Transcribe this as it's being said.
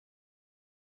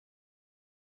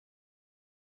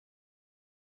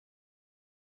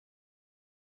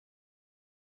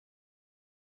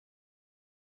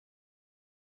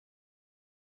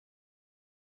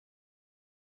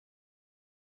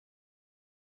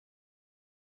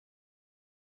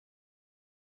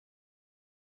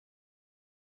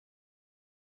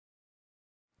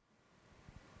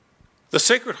The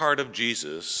Sacred Heart of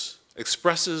Jesus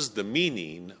expresses the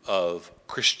meaning of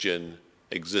Christian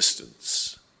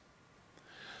existence.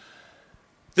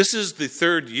 This is the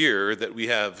third year that we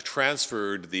have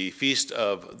transferred the Feast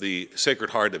of the Sacred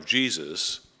Heart of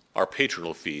Jesus, our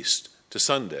patronal feast, to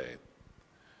Sunday.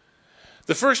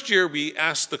 The first year we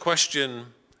asked the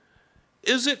question,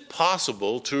 is it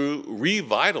possible to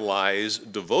revitalize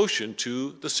devotion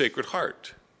to the Sacred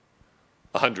Heart?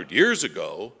 100 years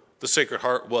ago, the Sacred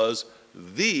Heart was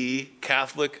the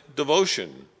Catholic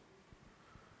devotion.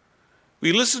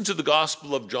 We listened to the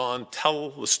Gospel of John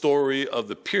tell the story of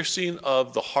the piercing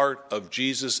of the heart of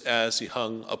Jesus as he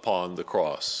hung upon the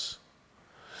cross.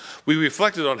 We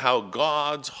reflected on how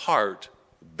God's heart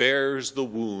bears the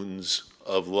wounds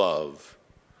of love,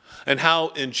 and how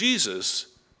in Jesus,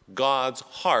 God's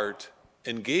heart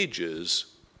engages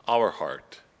our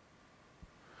heart.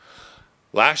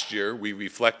 Last year, we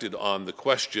reflected on the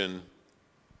question,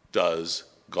 does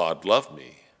God love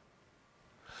me?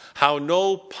 How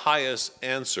no pious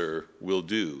answer will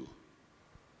do.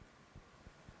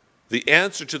 The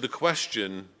answer to the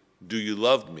question, do you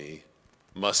love me,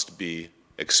 must be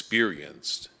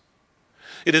experienced.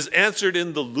 It is answered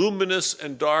in the luminous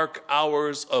and dark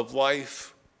hours of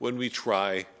life when we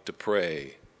try to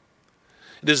pray.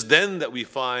 It is then that we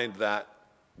find that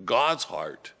God's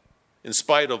heart, in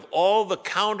spite of all the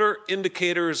counter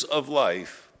indicators of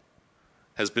life,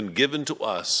 has been given to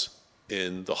us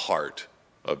in the heart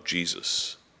of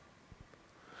Jesus.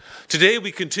 Today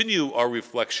we continue our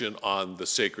reflection on the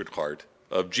Sacred Heart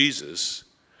of Jesus,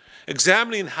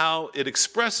 examining how it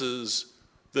expresses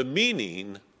the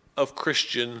meaning of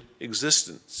Christian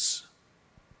existence.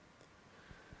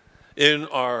 In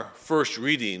our first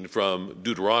reading from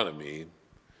Deuteronomy,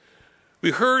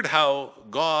 we heard how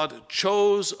God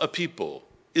chose a people,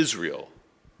 Israel.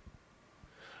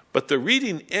 But the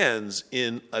reading ends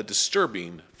in a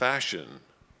disturbing fashion.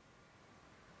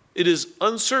 It is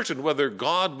uncertain whether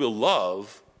God will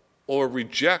love or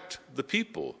reject the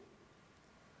people.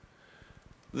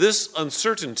 This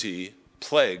uncertainty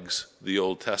plagues the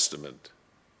Old Testament.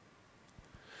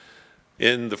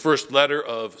 In the first letter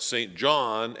of St.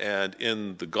 John and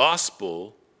in the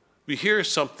Gospel, we hear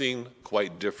something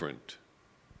quite different.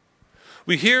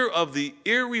 We hear of the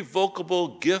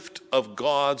irrevocable gift of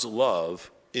God's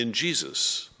love in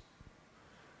Jesus.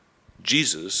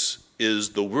 Jesus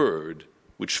is the Word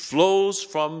which flows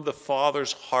from the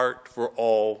Father's heart for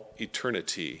all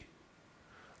eternity.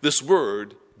 This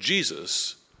Word,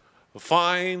 Jesus,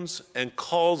 finds and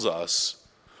calls us,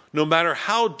 no matter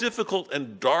how difficult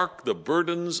and dark the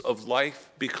burdens of life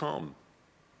become.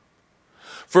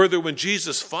 Further, when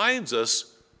Jesus finds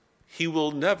us, he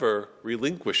will never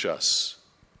relinquish us.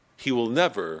 He will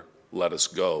never let us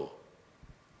go.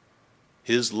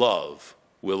 His love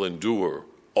will endure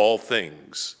all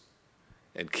things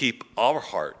and keep our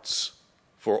hearts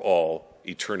for all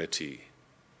eternity.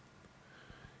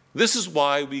 This is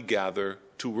why we gather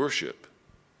to worship.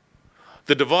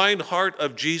 The divine heart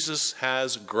of Jesus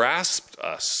has grasped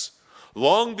us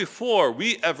long before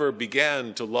we ever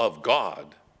began to love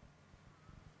God.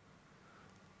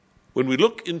 When we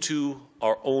look into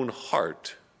our own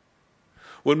heart,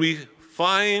 when we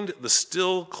find the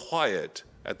still quiet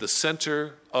at the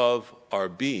center of our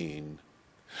being,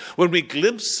 when we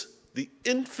glimpse the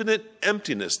infinite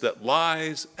emptiness that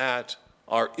lies at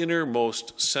our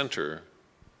innermost center,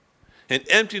 an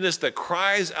emptiness that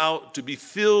cries out to be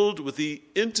filled with the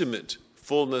intimate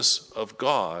fullness of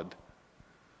God,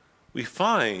 we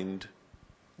find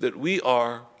that we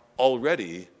are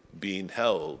already being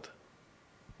held.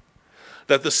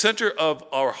 That the center of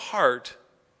our heart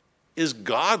is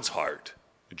God's heart,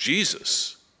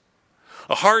 Jesus.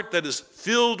 A heart that is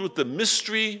filled with the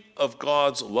mystery of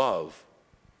God's love.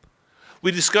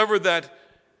 We discover that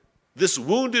this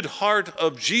wounded heart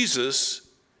of Jesus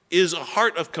is a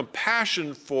heart of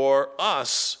compassion for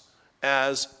us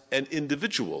as an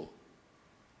individual.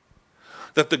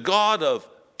 That the God of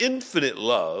infinite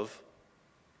love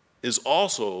is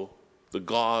also the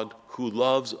God who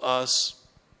loves us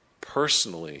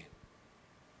personally.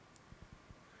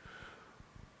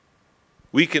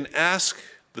 We can ask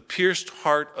the pierced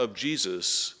heart of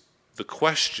Jesus the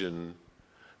question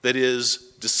that is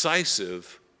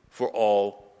decisive for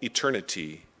all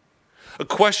eternity, a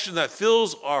question that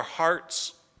fills our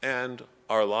hearts and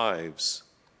our lives.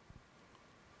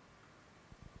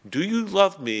 Do you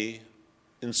love me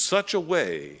in such a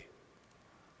way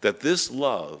that this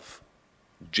love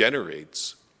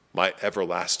generates my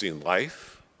everlasting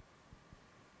life?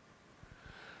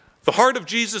 The heart of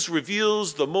Jesus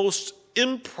reveals the most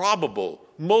improbable,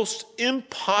 most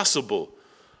impossible,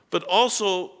 but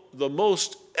also the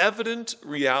most evident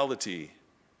reality.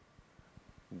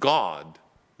 God,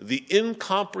 the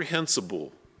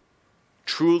incomprehensible,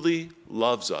 truly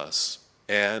loves us,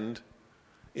 and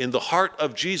in the heart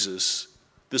of Jesus,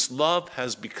 this love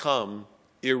has become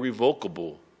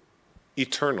irrevocable,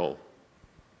 eternal.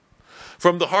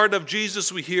 From the heart of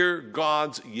Jesus, we hear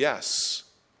God's yes,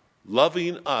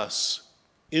 loving us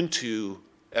into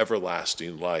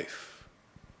everlasting life.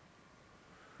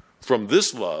 From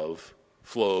this love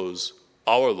flows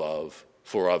our love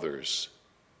for others.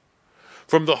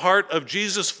 From the heart of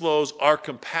Jesus flows our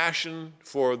compassion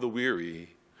for the weary.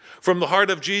 From the heart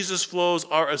of Jesus flows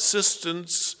our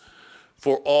assistance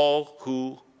for all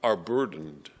who are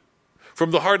burdened.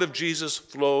 From the heart of Jesus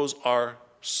flows our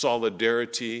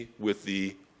solidarity with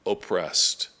the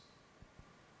oppressed.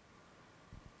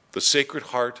 The Sacred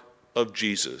Heart of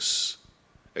Jesus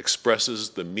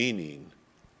expresses the meaning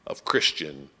of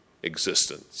Christian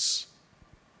existence.